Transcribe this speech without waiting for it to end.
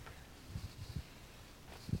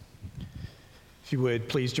If you would,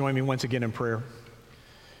 please join me once again in prayer.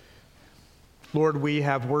 Lord, we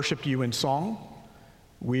have worshiped you in song.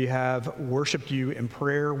 We have worshiped you in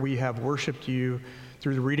prayer. We have worshiped you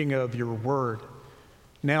through the reading of your word.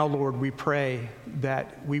 Now, Lord, we pray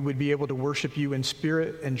that we would be able to worship you in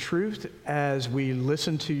spirit and truth as we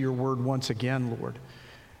listen to your word once again, Lord,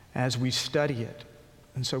 as we study it.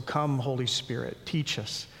 And so come, Holy Spirit, teach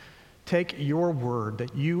us. Take your word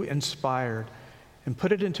that you inspired and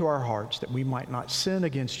put it into our hearts that we might not sin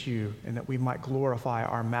against you and that we might glorify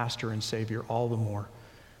our Master and Savior all the more.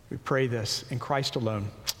 We pray this in Christ alone.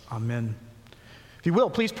 Amen. If you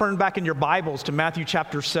will, please turn back in your Bibles to Matthew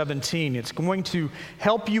chapter 17. It's going to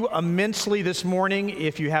help you immensely this morning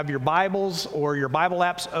if you have your Bibles or your Bible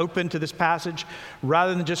apps open to this passage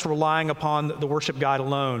rather than just relying upon the worship guide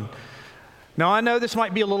alone. Now, I know this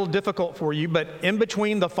might be a little difficult for you, but in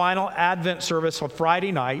between the final Advent service on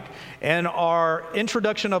Friday night and our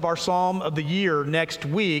introduction of our Psalm of the Year next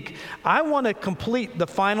week, I want to complete the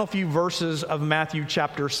final few verses of Matthew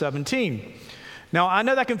chapter 17. Now, I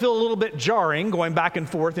know that can feel a little bit jarring going back and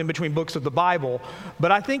forth in between books of the Bible,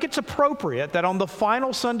 but I think it's appropriate that on the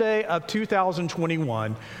final Sunday of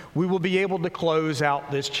 2021, we will be able to close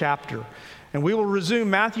out this chapter. And we will resume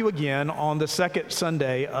Matthew again on the second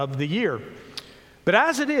Sunday of the year. But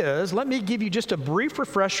as it is, let me give you just a brief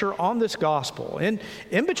refresher on this gospel. In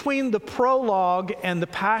between the prologue and the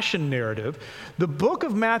passion narrative, the book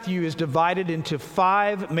of Matthew is divided into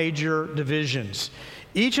 5 major divisions.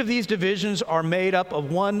 Each of these divisions are made up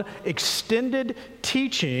of one extended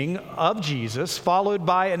teaching of Jesus, followed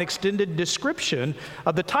by an extended description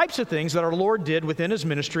of the types of things that our Lord did within his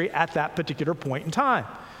ministry at that particular point in time.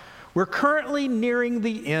 We're currently nearing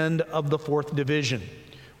the end of the 4th division.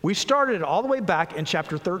 We started all the way back in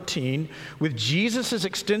chapter 13 with Jesus'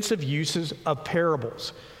 extensive uses of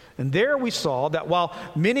parables. And there we saw that while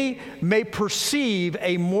many may perceive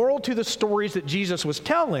a moral to the stories that Jesus was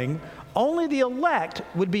telling, only the elect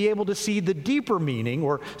would be able to see the deeper meaning,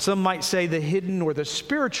 or some might say the hidden or the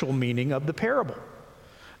spiritual meaning of the parable.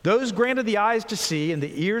 Those granted the eyes to see and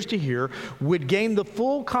the ears to hear would gain the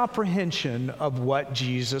full comprehension of what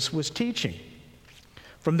Jesus was teaching.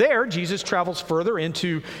 From there, Jesus travels further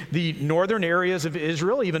into the northern areas of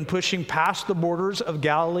Israel, even pushing past the borders of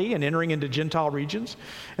Galilee and entering into Gentile regions.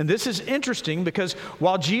 And this is interesting because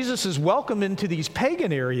while Jesus is welcomed into these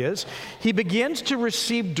pagan areas, he begins to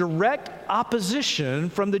receive direct opposition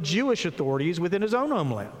from the Jewish authorities within his own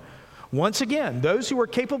homeland. Once again, those who are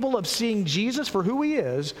capable of seeing Jesus for who he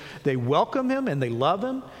is, they welcome him and they love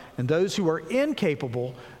him. And those who are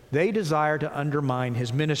incapable, they desire to undermine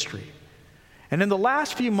his ministry. And in the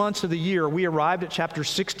last few months of the year, we arrived at chapter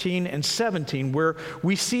 16 and 17, where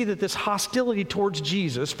we see that this hostility towards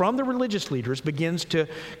Jesus from the religious leaders begins to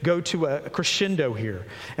go to a crescendo here.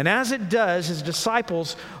 And as it does, his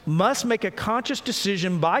disciples must make a conscious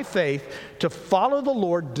decision by faith to follow the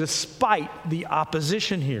Lord despite the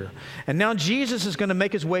opposition here. And now Jesus is going to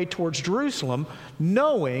make his way towards Jerusalem,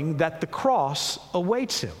 knowing that the cross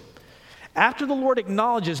awaits him. After the Lord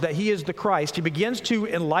acknowledges that he is the Christ, he begins to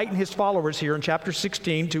enlighten his followers here in chapter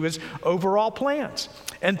 16 to his overall plans.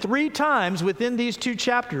 And 3 times within these 2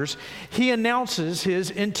 chapters, he announces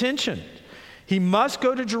his intention. He must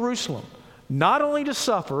go to Jerusalem, not only to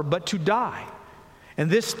suffer, but to die. And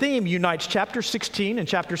this theme unites chapter 16 and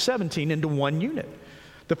chapter 17 into one unit.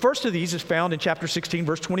 The first of these is found in chapter 16,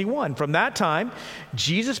 verse 21. From that time,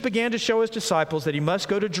 Jesus began to show his disciples that he must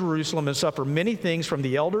go to Jerusalem and suffer many things from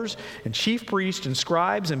the elders and chief priests and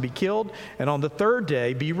scribes and be killed, and on the 3rd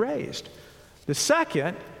day be raised. The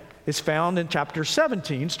second is found in chapter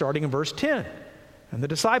 17, starting in verse 10. And the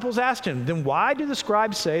disciples asked him, then why do the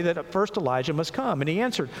scribes say that at first Elijah must come? And he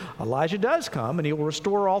answered, Elijah does come, and he will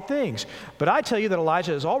restore all things. But I tell you that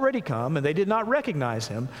Elijah has already come, and they did not recognize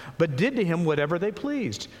him, but did to him whatever they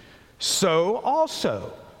pleased. So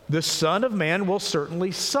also the Son of Man will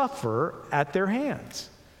certainly suffer at their hands.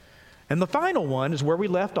 And the final one is where we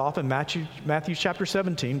left off in Matthew chapter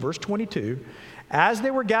 17, verse 22. As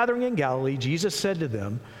they were gathering in Galilee, Jesus said to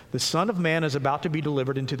them, the Son of Man is about to be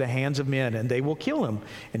delivered into the hands of men, and they will kill him,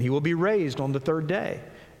 and he will be raised on the 3rd day.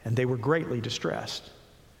 And they were greatly distressed.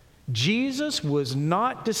 Jesus was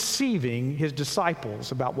not deceiving his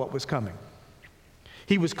disciples about what was coming.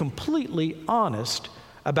 He was completely honest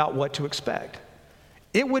about what to expect.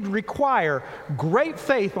 It would require great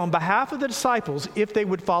faith on behalf of the disciples if they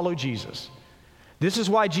would follow Jesus. This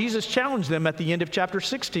is why Jesus challenged them at the end of chapter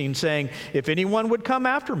 16, saying, if anyone would come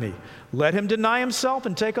after me, let him deny himself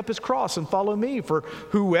and take up his cross and follow me. For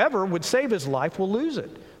whoever would save his life will lose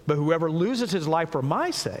it, but whoever loses his life for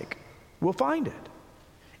my sake will find it.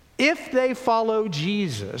 If they follow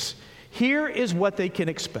Jesus, Here is what they can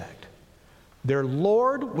expect. Their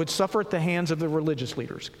Lord would suffer at the hands of the religious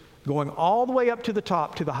leaders, going all the way up to the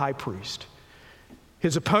top to the high priest.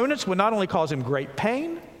 His opponents would not only cause him great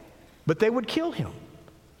pain, but they would kill him.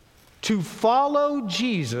 To follow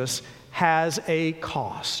Jesus has a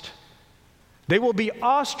cost. They will be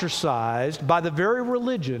ostracized by the very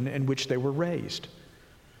religion in which they were raised.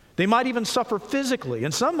 They might even suffer physically,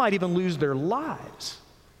 and some might even lose their lives.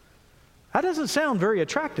 That doesn't sound very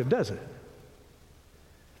attractive, does it?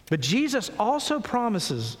 But Jesus also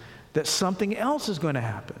promises that something else is going to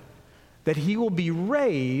happen, that he will be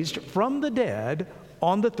raised from the dead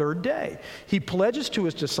on the third day. He pledges to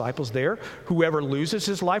his disciples there, whoever loses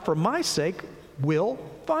his life for my sake will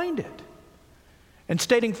find it. And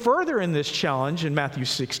stating further in this challenge in Matthew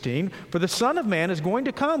 16, for the Son of Man is going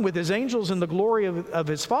to come with his angels in the glory of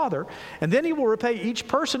his Father, and then he will repay each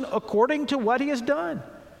person according to what he has done.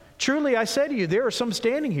 Truly, I say to you, there are some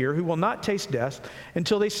standing here who will not taste death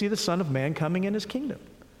until they see the Son of Man coming in his kingdom.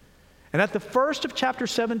 And at the first of chapter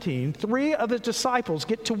 17, 3 of his disciples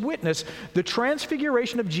get to witness the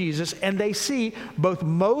transfiguration of Jesus, and they see both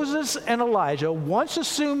Moses and Elijah, once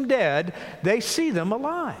assumed dead, they see them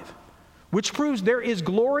alive, which proves there is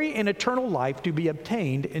glory and eternal life to be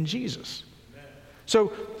obtained in Jesus. Amen. So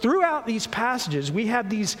throughout these passages, we have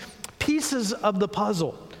these pieces of the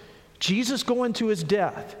puzzle. Jesus going to his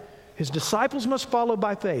death. His disciples must follow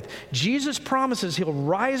by faith. Jesus promises he'll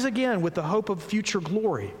rise again with the hope of future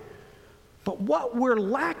glory. But what we're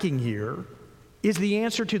lacking here is the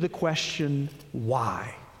answer to the question,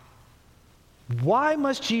 why? Why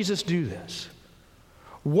must Jesus do this?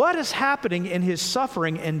 What is happening in his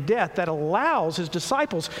suffering and death that allows his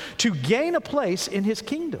disciples to gain a place in his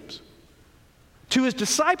kingdoms? To his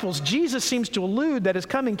disciples, Jesus seems to allude that his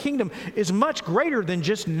coming kingdom is much greater than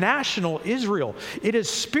just national Israel. It is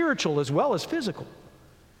spiritual as well as physical.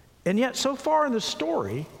 And yet, so far in the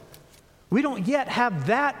story, we don't yet have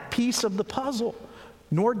that piece of the puzzle,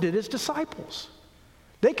 nor did his disciples.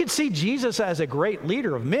 They could see Jesus as a great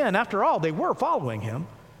leader of men. After all, they were following him.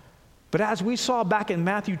 But as we saw back in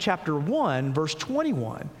Matthew chapter 1, verse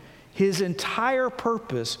 21, his entire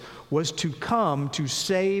purpose was to come to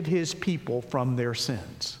save his people from their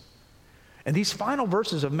sins. And these final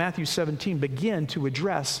verses of Matthew 17 begin to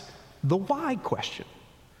address the why question.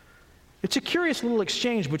 It's a curious little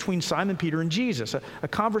exchange between Simon Peter and Jesus, a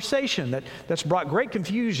conversation that's brought great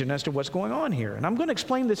confusion as to what's going on here. And I'm going to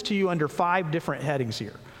explain this to you under 5 different headings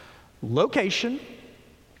here. Location,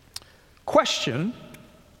 question,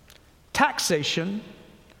 taxation,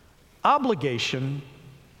 obligation,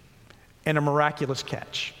 and a miraculous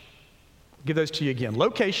catch. I'll give those to you again.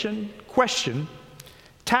 Location, question,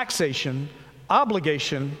 taxation,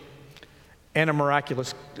 obligation, and a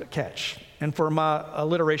miraculous catch. And for my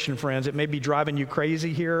alliteration friends, it may be driving you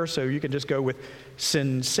crazy here, so you can just go with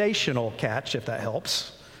sensational catch if that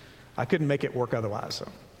helps. I couldn't make it work otherwise.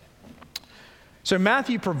 So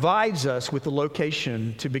Matthew provides us with the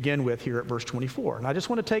location to begin with here at verse 24. And I just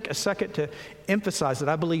want to take a second to emphasize that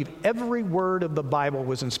I believe every word of the Bible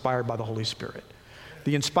was inspired by the Holy Spirit.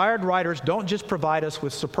 The inspired writers don't just provide us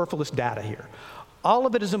with superfluous data here. All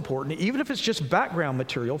of it is important, even if it's just background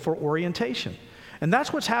material for orientation. And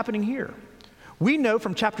that's what's happening here. We know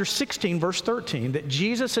from chapter 16, verse 13, that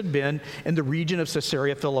Jesus had been in the region of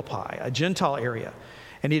Caesarea Philippi, a Gentile area.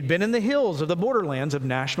 And he had been in the hills of the borderlands of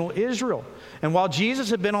national Israel. And while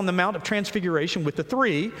Jesus had been on the Mount of Transfiguration with the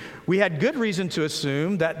 3, we had good reason to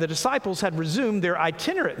assume that the disciples had resumed their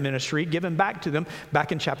itinerant ministry given back to them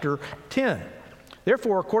back in chapter 10.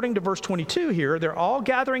 Therefore, according to verse 22 here, they're all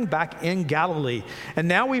gathering back in Galilee. And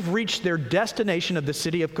now we've reached their destination of the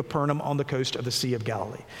city of Capernaum on the coast of the Sea of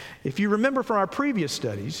Galilee. If you remember from our previous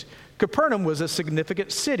studies, Capernaum was a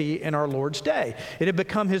significant city in our Lord's day. It had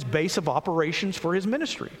become his base of operations for his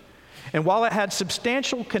ministry. And while it had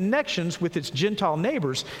substantial connections with its Gentile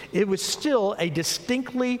neighbors, it was still a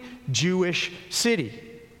distinctly Jewish city.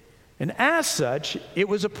 And as such, it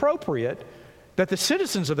was appropriate that the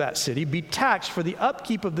citizens of that city be taxed for the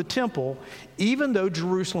upkeep of the temple, even though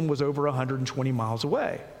Jerusalem was over 120 miles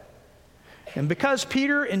away. And because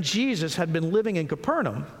Peter and Jesus had been living in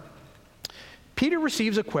Capernaum, Peter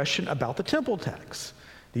receives a question about the temple tax.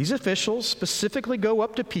 These officials specifically go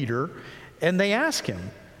up to Peter and they ask him,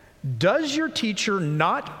 "Does your teacher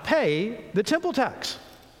not pay the temple tax?"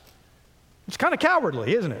 It's kind of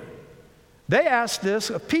cowardly, isn't it? They ask this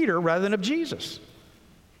of Peter rather than of Jesus.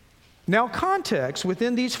 Now, context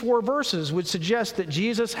within these 4 verses would suggest that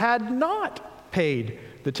Jesus had not paid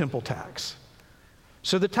the temple tax.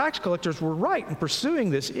 So the tax collectors were right in pursuing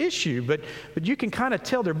this issue, but you can kind of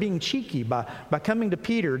tell they're being cheeky by coming to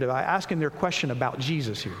Peter, by asking their question about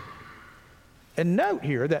Jesus here. And note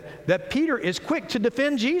here that Peter is quick to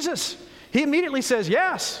defend Jesus. He immediately says,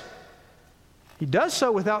 yes. He does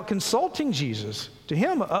so without consulting Jesus. To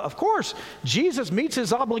him, of course, Jesus meets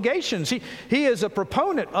his obligations. He is a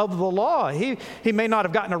proponent of the law. He may not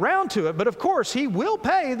have gotten around to it, but of course, he will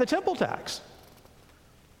pay the temple tax.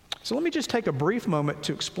 So let me just take a brief moment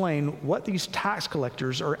to explain what these tax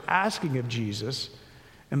collectors are asking of Jesus.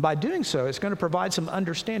 And by doing so, it's going to provide some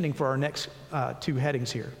understanding for our next two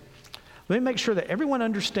headings here. Let me make sure that everyone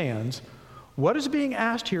understands what is being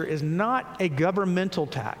asked here is not a governmental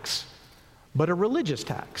tax, but a religious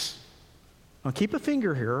tax. Now keep a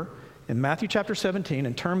finger here in Matthew chapter 17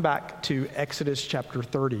 and turn back to Exodus chapter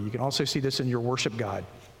 30. You can also see this in your worship guide.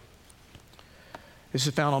 This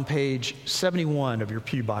is found on page 71 of your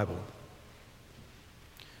Pew Bible.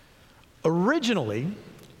 Originally,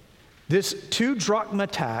 this 2 drachma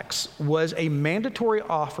tax was a mandatory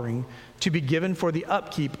offering to be given for the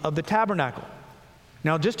upkeep of the tabernacle.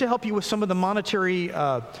 Now, just to help you with some of the monetary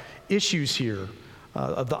issues here,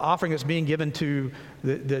 of the offering that's being given to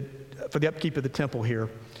for the upkeep of the temple here,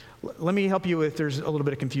 let me help you if there's a little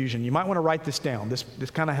bit of confusion. You might want to write this down. This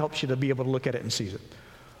kind of helps you to be able to look at it and see it.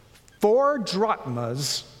 4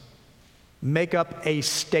 drachmas make up a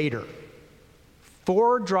stater.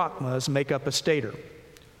 4 drachmas make up a stater.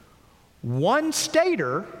 1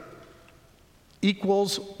 stater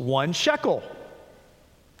equals 1 shekel.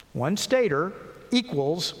 1 stater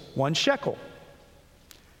equals 1 shekel.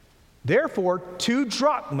 Therefore, 2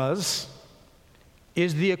 drachmas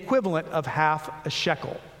is the equivalent of half a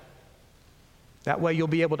shekel. That way you'll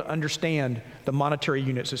be able to understand the monetary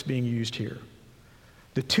units that's being used here.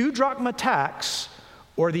 The 2 drachma tax,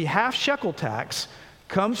 or the half shekel tax,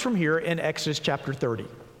 comes from here in Exodus chapter 30.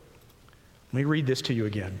 Let me read this to you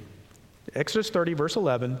again. Exodus 30, verse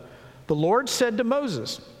 11. The Lord said to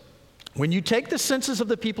Moses, when you take the census of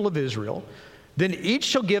the people of Israel, then each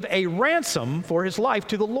shall give a ransom for his life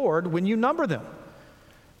to the Lord when you number them,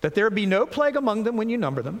 that there be no plague among them when you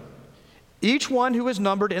number them. Each one who is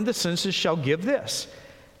numbered in the census shall give this,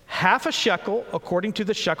 half a shekel according to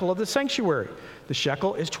the shekel of the sanctuary. The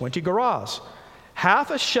shekel is 20 gerahs.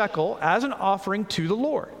 Half a shekel as an offering to the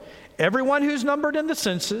Lord. Everyone who's numbered in the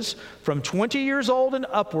census from 20 years old and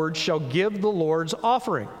upward shall give the Lord's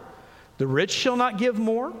offering. The rich shall not give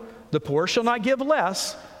more, the poor shall not give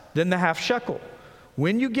less than the half shekel,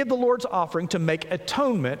 when you give the Lord's offering to make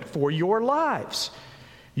atonement for your lives.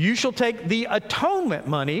 You shall take the atonement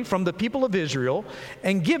money from the people of Israel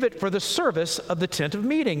and give it for the service of the tent of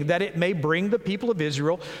meeting, that it may bring the people of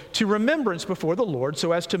Israel to remembrance before the Lord,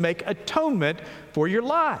 so as to make atonement for your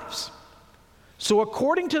lives. So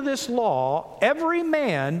according to this law, every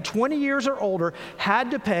man 20 years or older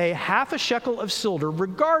had to pay half a shekel of silver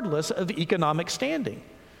regardless of economic standing.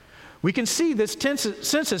 We can see this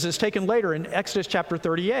census is taken later in Exodus chapter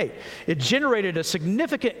 38. It generated a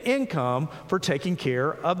significant income for taking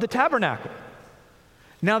care of the tabernacle.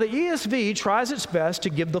 Now the ESV tries its best to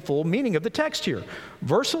give the full meaning of the text here.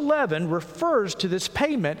 Verse 11 refers to this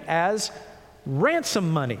payment as ransom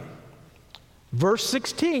money. Verse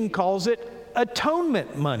 16 calls it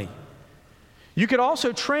atonement money. You could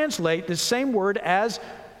also translate the same word as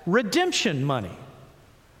redemption money.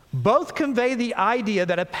 Both convey the idea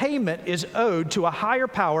that a payment is owed to a higher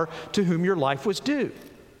power to whom your life was due.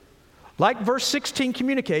 Like verse 16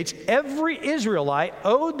 communicates, every Israelite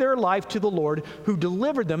owed their life to the Lord who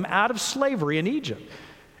delivered them out of slavery in Egypt.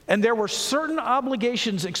 And there were certain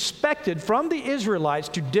obligations expected from the Israelites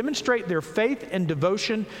to demonstrate their faith and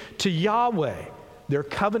devotion to Yahweh, their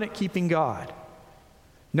covenant-keeping God.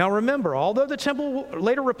 Now remember, although the temple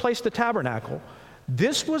later replaced the tabernacle,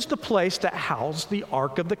 this was the place that housed the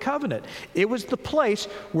Ark of the Covenant. It was the place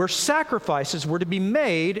where sacrifices were to be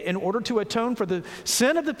made in order to atone for the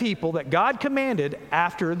sin of the people that God commanded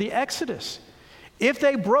after the Exodus. If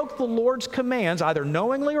they broke the Lord's commands, either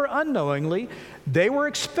knowingly or unknowingly, they were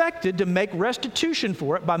expected to make restitution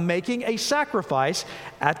for it by making a sacrifice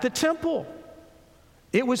at the temple.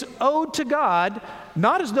 It was owed to God,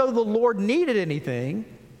 not as though the Lord needed anything,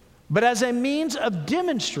 but as a means of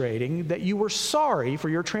demonstrating that you were sorry for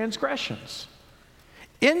your transgressions.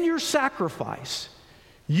 In your sacrifice,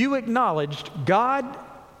 you acknowledged, God,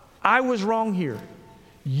 I was wrong here.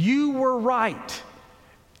 You were right.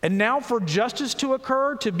 And now for justice to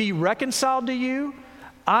occur, to be reconciled to you,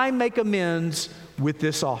 I make amends with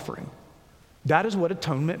this offering. That is what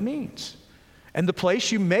atonement means. And the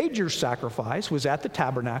place you made your sacrifice was at the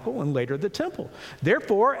tabernacle and later the temple.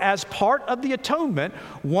 Therefore, as part of the atonement,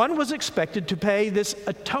 one was expected to pay this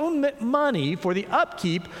atonement money for the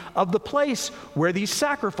upkeep of the place where these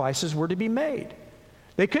sacrifices were to be made.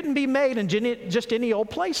 They couldn't be made in just any old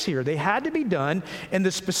place here. They had to be done in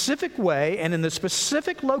the specific way and in the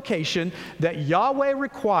specific location that Yahweh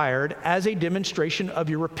required as a demonstration of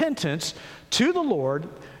your repentance to the Lord,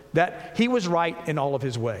 that he was right in all of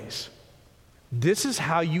his ways. This is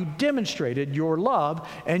how you demonstrated your love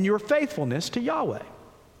and your faithfulness to Yahweh.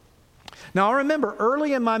 Now, I remember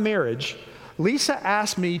early in my marriage, Lisa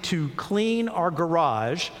asked me to clean our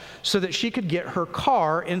garage so that she could get her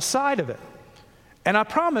car inside of it. And I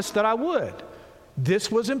promised that I would.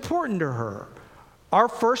 This was important to her. Our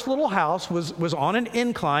first little house was on an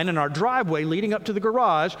incline, and our driveway leading up to the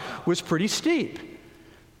garage was pretty steep.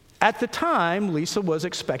 At the time, Lisa was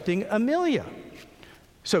expecting Amelia.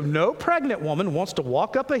 So no pregnant woman wants to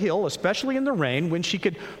walk up a hill, especially in the rain, when she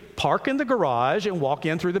could park in the garage and walk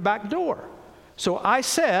in through the back door. So I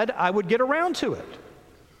said I would get around to it.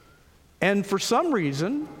 And for some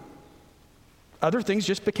reason, other things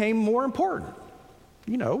just became more important.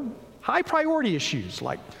 You know, high priority issues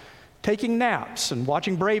like taking naps and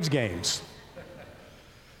watching Braves games.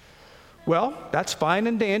 Well, that's fine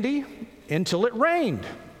and dandy until it rained.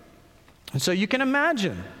 And so you can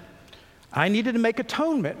imagine, I needed to make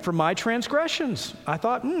atonement for my transgressions. I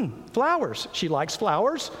thought, flowers. She likes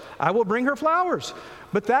flowers. I will bring her flowers.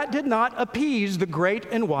 But that did not appease the great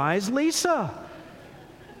and wise Lisa.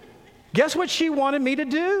 Guess what she wanted me to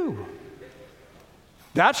do?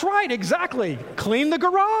 That's right, exactly. Clean the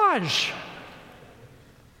garage.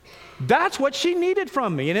 That's what she needed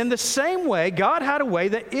from me. And in the same way, God had a way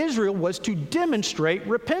that Israel was to demonstrate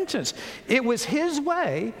repentance. It was his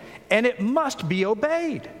way, and it must be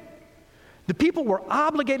obeyed. The people were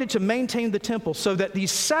obligated to maintain the temple so that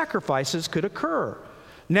these sacrifices could occur.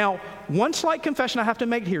 Now, one slight confession I have to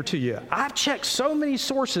make here to you. I've checked so many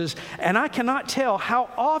sources, and I cannot tell how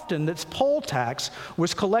often this poll tax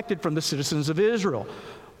was collected from the citizens of Israel.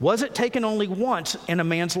 Was it taken only once in a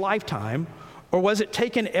man's lifetime, or was it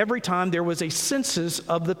taken every time there was a census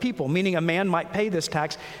of the people, meaning a man might pay this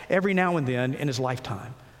tax every now and then in his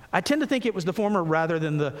lifetime? I tend to think it was the former rather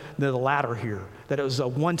than the latter here, that it was a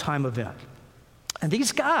one-time event. And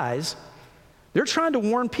these guys, they're trying to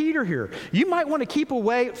warn Peter here. You might want to keep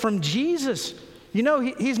away from Jesus. You know,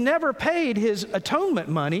 he's never paid his atonement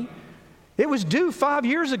money. It was due 5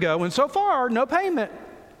 years ago, and so far, no payment.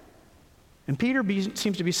 And Peter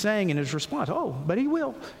seems to be saying in his response, but he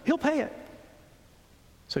will. He'll pay it.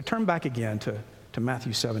 So turn back again to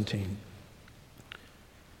Matthew 17.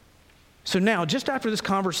 So now, just after this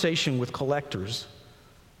conversation with collectors,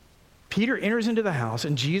 Peter enters into the house,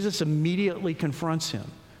 and Jesus immediately confronts him.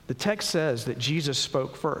 The text says that Jesus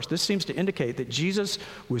spoke first. This seems to indicate that Jesus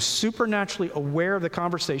was supernaturally aware of the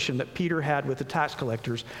conversation that Peter had with the tax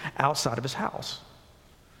collectors outside of his house.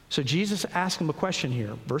 So Jesus asked him a question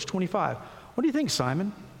here, verse 25. What do you think,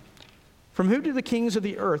 Simon? From who do the kings of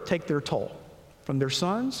the earth take their toll? From their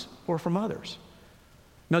sons or from others?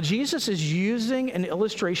 Now, Jesus is using an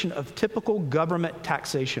illustration of typical government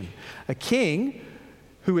taxation. A king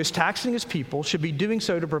who is taxing his people should be doing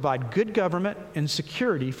so to provide good government and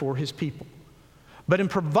security for his people. But in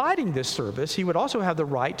providing this service, he would also have the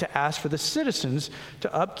right to ask for the citizens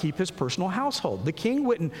to upkeep his personal household. The king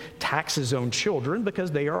wouldn't tax his own children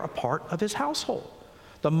because they are a part of his household.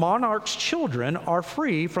 The monarch's children are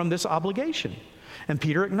free from this obligation. And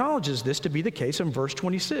Peter acknowledges this to be the case in verse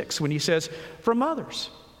 26 when he says, from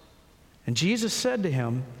others. And Jesus said to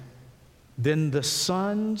him, then the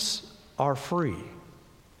sons are free.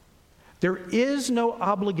 There is no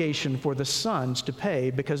obligation for the sons to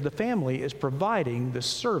pay because the family is providing the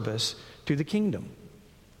service to the kingdom.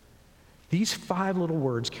 These 5 little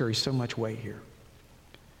words carry so much weight here.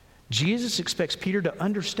 Jesus expects Peter to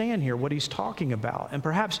understand here what he's talking about, and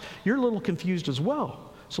perhaps you're a little confused as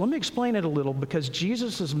well. So let me explain it a little, because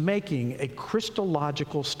Jesus is making a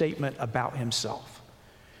Christological statement about himself.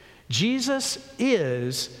 Jesus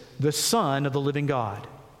is the Son of the living God.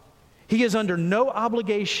 He is under no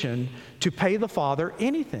obligation to pay the Father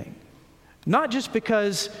anything, not just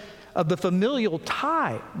because of the familial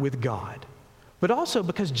tie with God, but also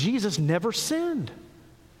because Jesus never sinned.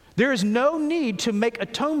 There is no need to make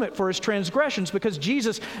atonement for his transgressions because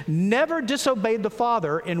Jesus never disobeyed the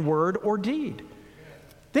Father in word or deed.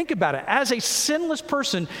 Think about it. As a sinless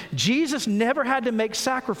person, Jesus never had to make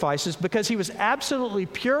sacrifices because he was absolutely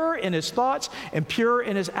pure in his thoughts and pure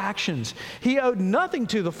in his actions. He owed nothing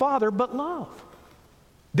to the Father but love.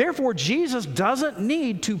 Therefore, Jesus doesn't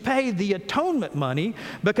need to pay the atonement money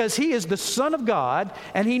because he is the Son of God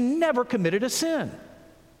and he never committed a sin.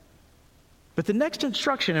 But the next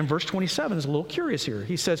instruction in verse 27 is a little curious here.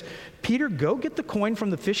 He says, Peter, go get the coin from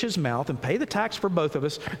the fish's mouth and pay the tax for both of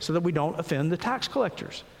us so that we don't offend the tax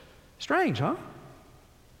collectors. Strange, huh?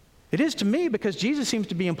 It is to me because Jesus seems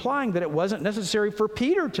to be implying that it wasn't necessary for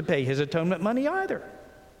Peter to pay his atonement money either.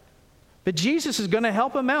 But Jesus is going to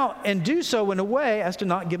help him out and do so in a way as to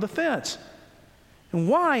not give offense. And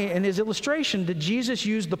why, in his illustration, did Jesus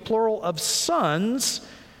use the plural of sons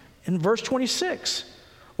in verse 26?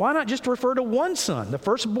 Why not just refer to one son, the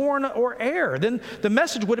firstborn or heir? Then the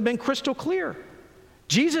message would have been crystal clear.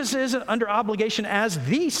 Jesus isn't under obligation as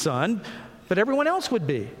the son, but everyone else would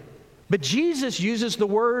be. But Jesus uses the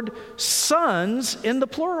word sons in the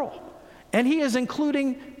plural, and he is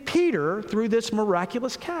including Peter through this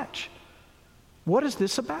miraculous catch. What is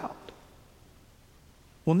this about?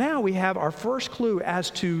 Well, now we have our first clue as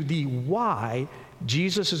to the why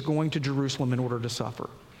Jesus is going to Jerusalem in order to suffer.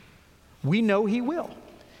 We know he will.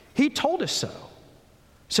 He told us so.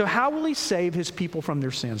 So how will he save his people from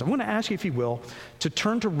their sins? I want to ask you, if you will, to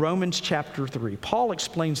turn to Romans chapter 3. Paul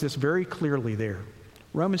explains this very clearly there.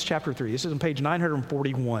 Romans chapter 3. This is on page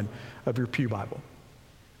 941 of your Pew Bible.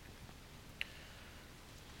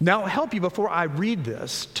 Now, it'll help you before I read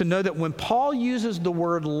this to know that when Paul uses the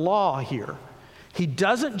word law here, he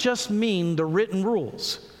doesn't just mean the written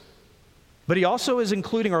rules, but he also is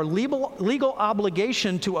including our legal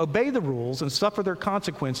obligation to obey the rules and suffer their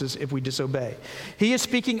consequences if we disobey. He is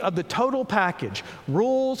speaking of the total package: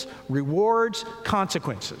 rules, rewards,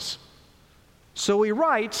 consequences. So he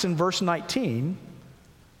writes in verse 19,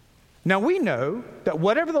 "Now we know that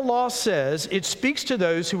whatever the law says, it speaks to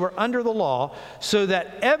those who are under the law, so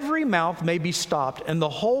that every mouth may be stopped and the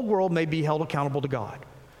whole world may be held accountable to God.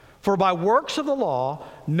 For by works of the law,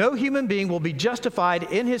 no human being will be justified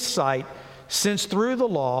in his sight, since through the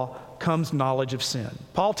law comes knowledge of sin."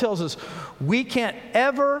 Paul tells us we can't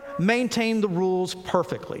ever maintain the rules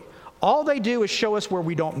perfectly. All they do is show us where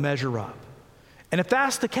we don't measure up. And if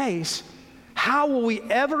that's the case, how will we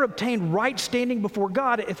ever obtain right standing before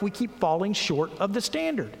God if we keep falling short of the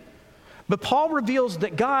standard? But Paul reveals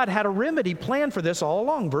that God had a remedy planned for this all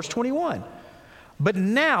along. Verse 21. "But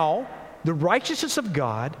now the righteousness of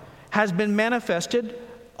God has been manifested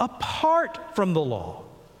apart from the law,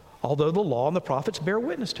 although the law and the prophets bear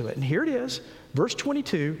witness to it." And here it is, verse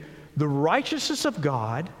 22, "The righteousness of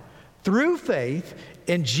God through faith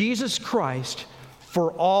in Jesus Christ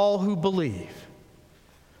for all who believe.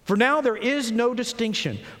 For now there is no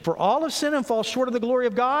distinction, for all have sinned and fall short of the glory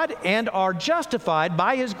of God and are justified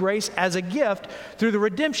by his grace as a gift through the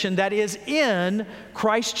redemption that is in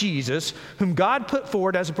Christ Jesus, whom God put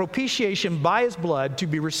forward as a propitiation by his blood to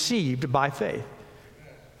be received by faith."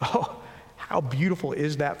 Oh, how beautiful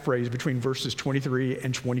is that phrase between verses 23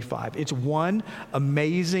 and 25. It's one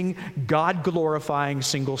amazing, God-glorifying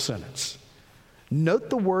single sentence. Note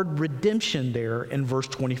the word redemption there in verse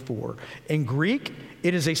 24. In Greek,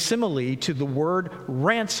 it is a simile to the word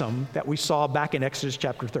ransom that we saw back in Exodus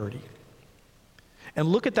chapter 30. And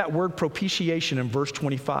look at that word propitiation in verse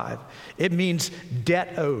 25. It means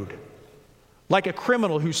debt owed. Like a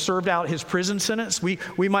criminal who served out his prison sentence, we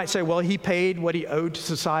might say, well, he paid what he owed to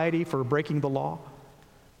society for breaking the law.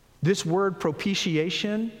 This word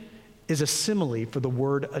propitiation is a simile for the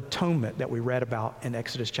word atonement that we read about in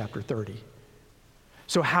Exodus chapter 30.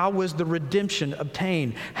 So how was the redemption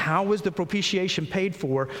obtained? How was the propitiation paid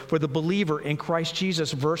for the believer in Christ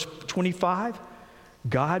Jesus? Verse 25,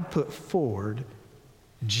 God put forward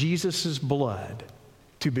Jesus' blood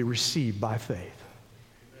to be received by faith.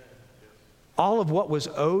 All of what was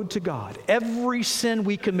owed to God, every sin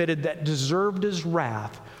we committed that deserved his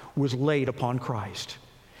wrath, was laid upon Christ.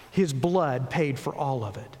 His blood paid for all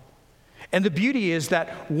of it. And the beauty is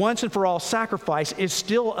that once and for all sacrifice is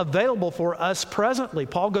still available for us presently.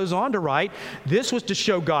 Paul goes on to write, this was to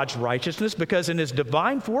show God's righteousness because in his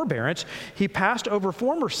divine forbearance, he passed over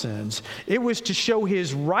former sins. It was to show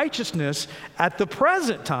his righteousness at the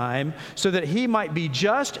present time so that he might be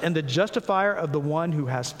just and the justifier of the one who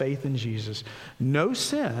has faith in Jesus. No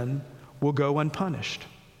sin will go unpunished.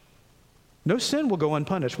 No sin will go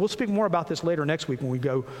unpunished. We'll speak more about this later next week when we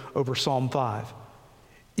go over Psalm 5.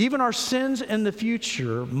 Even our sins in the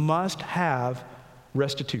future must have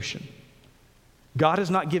restitution. God is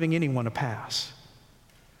not giving anyone a pass,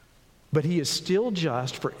 but he is still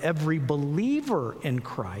just for every believer in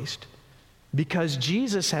Christ because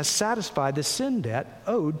Jesus has satisfied the sin debt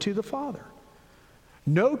owed to the Father.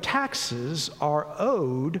 No taxes are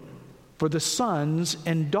owed for the sons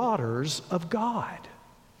and daughters of God.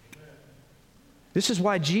 This is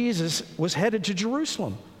why Jesus was headed to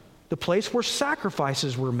Jerusalem, the place where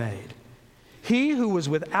sacrifices were made. He who was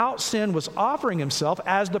without sin was offering himself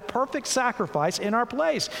as the perfect sacrifice in our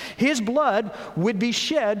place. His blood would be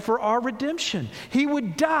shed for our redemption. He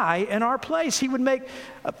would die in our place. He would make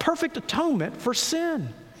a perfect atonement for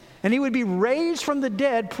sin. and he would be raised from the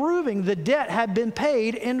dead, proving the debt had been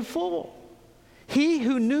paid in full. He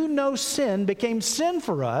who knew no sin became sin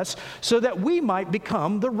for us so that we might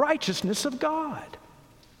become the righteousness of God.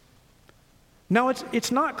 Now,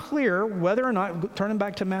 it's not clear whether or not, turning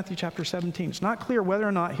back to Matthew chapter 17, it's not clear whether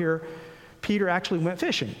or not here Peter actually went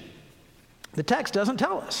fishing. The text doesn't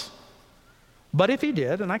tell us. But if he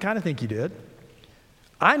did, and I kind of think he did,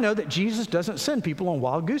 I know that Jesus doesn't send people on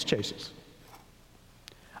wild goose chases.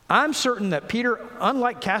 I'm certain that Peter,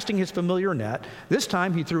 unlike casting his familiar net, this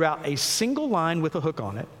time he threw out a single line with a hook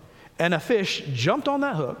on it, and a fish jumped on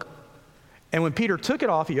that hook. And when Peter took it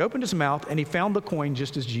off, he opened his mouth and he found the coin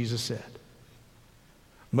just as Jesus said.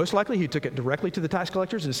 Most likely he took it directly to the tax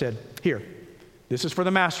collectors and said, "Here, this is for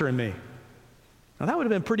the master and me." Now that would have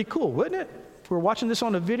been pretty cool, wouldn't it? If we were watching this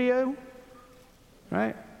on a video,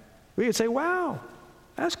 right? We could say, "Wow,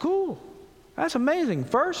 that's cool. That's amazing.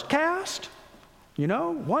 First cast.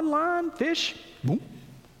 One line, fish, boom,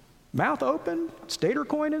 mouth open, stater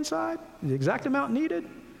coin inside, the exact amount needed.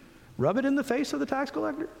 Rub it in the face of the tax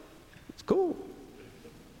collector. It's cool."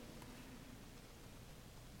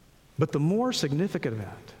 But the more significant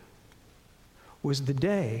event was the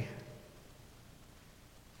day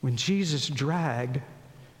when Jesus dragged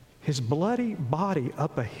his bloody body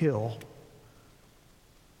up a hill,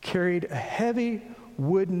 carried a heavy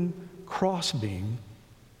wooden crossbeam,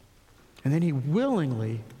 and then he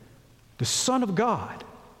willingly, the Son of God,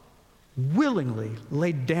 willingly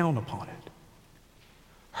laid down upon it,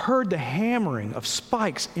 heard the hammering of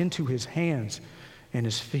spikes into his hands and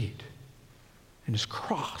his feet, and his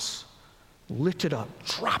cross lifted up,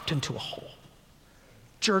 dropped into a hole,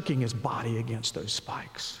 jerking his body against those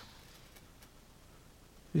spikes.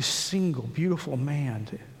 This single, beautiful man,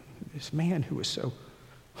 this man who was so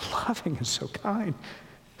loving and so kind,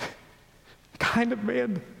 kind of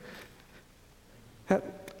man that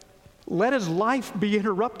let his life be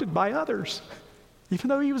interrupted by others, even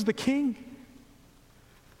though he was the king,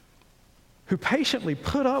 who patiently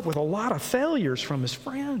put up with a lot of failures from his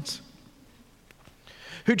friends,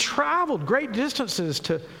 who traveled great distances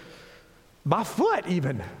by foot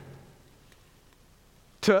even,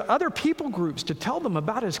 to other people groups to tell them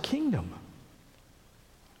about his kingdom.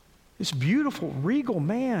 This beautiful, regal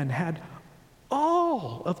man had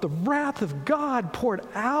all of the wrath of God poured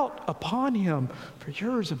out upon him for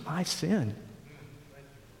yours and my sin.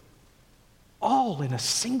 All in a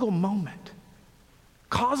single moment,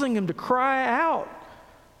 causing him to cry out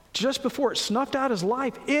just before it snuffed out his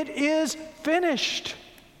life, "It is finished."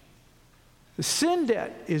 The sin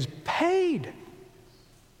debt is paid.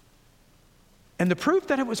 And the proof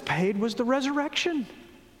that it was paid was the resurrection.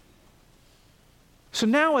 So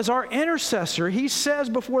now as our intercessor, he says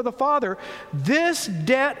before the Father, this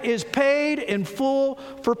debt is paid in full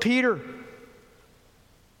for Peter.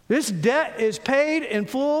 This debt is paid in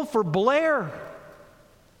full for Blair.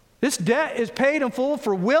 This debt is paid in full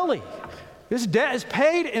for Willie. This debt is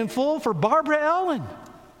paid in full for Barbara Ellen.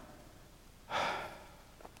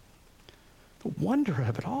 The wonder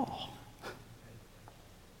of it all.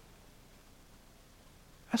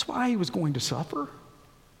 That's why he was going to suffer.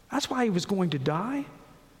 That's why he was going to die.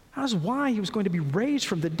 That's why he was going to be raised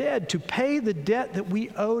from the dead, to pay the debt that we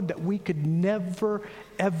owed that we could never,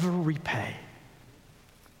 ever repay.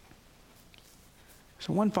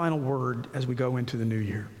 So one final word as we go into the new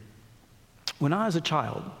year. When I was a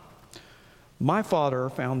child, my father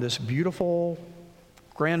found this beautiful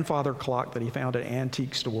grandfather clock that he found at an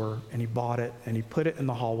antique store, and he bought it, and he put it in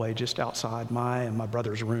the hallway just outside my and my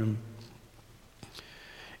brother's room.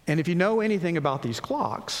 And if you know anything about these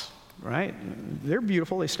clocks, right, they're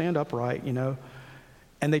beautiful, they stand upright,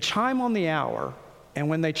 and they chime on the hour, and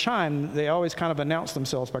when they chime, they always kind of announce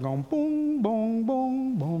themselves by going boom, boom,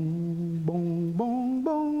 boom, boom, boom, boom,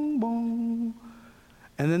 boom, boom.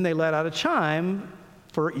 And then they let out a chime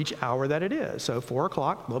for each hour that it is. So 4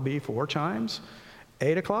 o'clock, there'll be 4 chimes.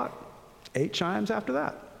 8 o'clock, 8 chimes after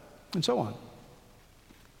that, and so on.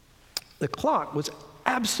 The clock was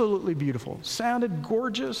absolutely beautiful, sounded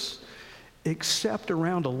gorgeous, except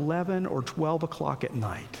around 11 or 12 o'clock at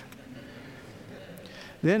night.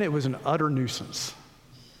 Then it was an utter nuisance.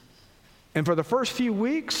 And for the first few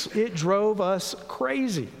weeks, it drove us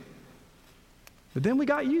crazy. But then we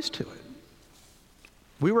got used to it.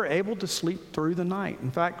 We were able to sleep through the night. In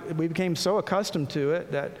fact, we became so accustomed to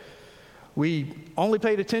it that we only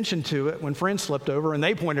paid attention to it when friends slept over and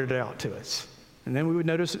they pointed it out to us. And then we would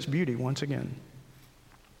notice its beauty once again.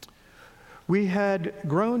 We had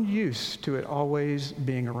grown used to it always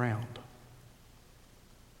being around.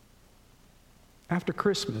 After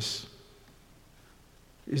Christmas,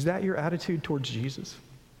 is that your attitude towards Jesus?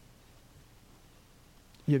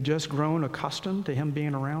 You've just grown accustomed to him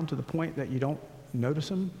being around to the point that you don't notice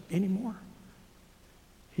him anymore.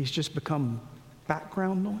 He's just become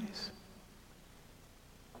background noise.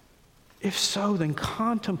 If so, then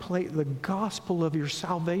contemplate the gospel of your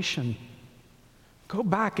salvation. Go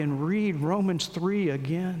back and read Romans 3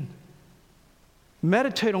 again.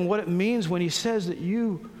 Meditate on what it means when he says that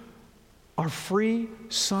you are free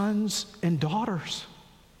sons and daughters.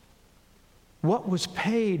 What was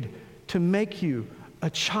paid to make you a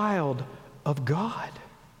child of God?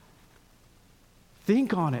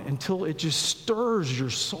 Think on it until it just stirs your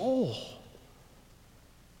soul.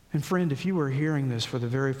 And friend, if you are hearing this for the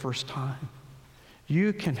very first time,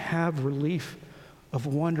 you can have relief of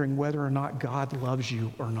wondering whether or not God loves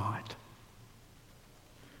you or not.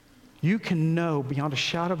 You can know beyond a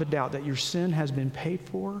shadow of a doubt that your sin has been paid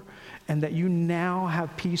for and that you now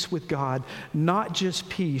have peace with God. Not just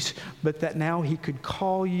peace, but that now he could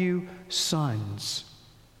call you sons,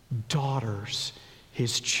 daughters,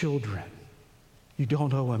 his children. You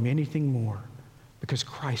don't owe him anything more because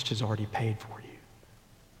Christ has already paid for you.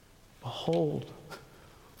 Behold,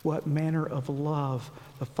 what manner of love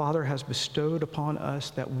the Father has bestowed upon us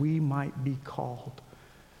that we might be called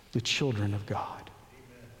the children of God.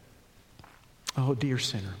 Oh, dear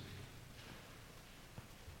sinner,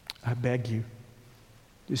 I beg you,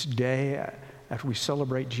 this day after we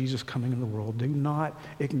celebrate Jesus coming in the world, do not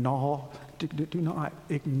ignore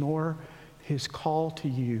his call to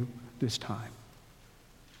you this time.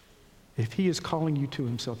 If he is calling you to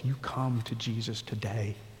himself, you come to Jesus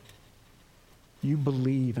today. You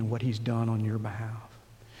believe in what he's done on your behalf.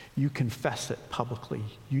 You confess it publicly.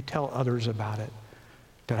 You tell others about it,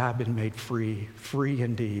 that I've been made free, free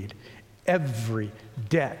indeed. Every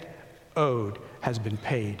debt owed has been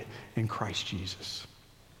paid in Christ Jesus.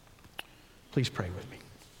 Please pray with me.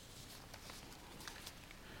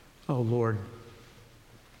 Oh, Lord,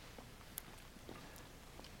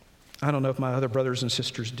 I don't know if my other brothers and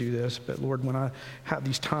sisters do this, but Lord, when I have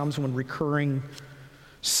these times when recurring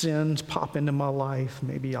sins pop into my life,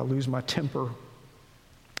 maybe I lose my temper,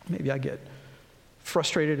 maybe I get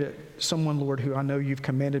frustrated at someone, Lord, who I know you've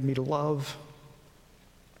commanded me to love.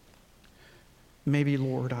 Maybe,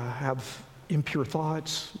 Lord, I have impure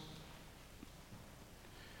thoughts.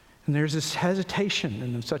 And there's this hesitation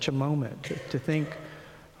in such a moment to think,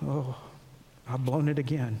 oh, I've blown it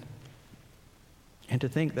again. And to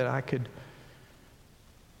think that I could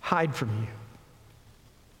hide from you.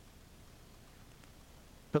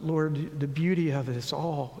 But Lord, the beauty of this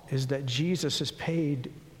all is that Jesus has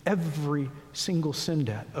paid every single sin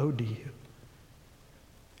debt owed to you.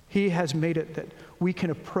 He has made it that we can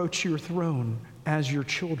approach your throne as your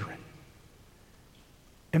children.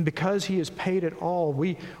 And because he has paid it all,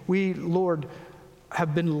 we, Lord,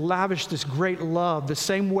 have been lavished this great love. The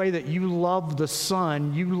same way that you love the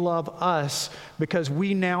Son, you love us because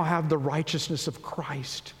we now have the righteousness of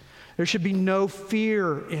Christ. There should be no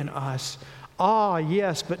fear in us. Ah,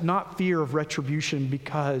 yes, but not fear of retribution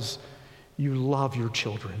because you love your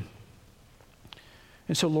children.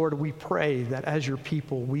 And so, Lord, we pray that as your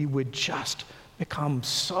people, we would just become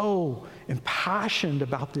so impassioned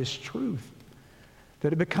about this truth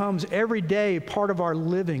that it becomes every day part of our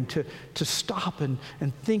living to stop and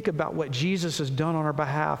think about what Jesus has done on our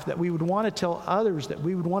behalf, that we would want to tell others, that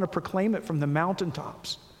we would want to proclaim it from the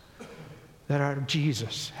mountaintops, that our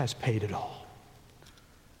Jesus has paid it all.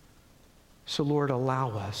 So, Lord, allow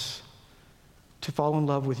us to fall in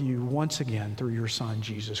love with you once again through your Son,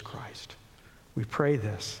 Jesus Christ. We pray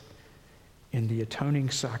this in the atoning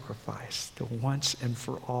sacrifice, the once and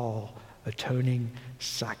for all atoning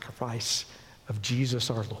sacrifice of Jesus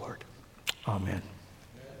our Lord. Amen.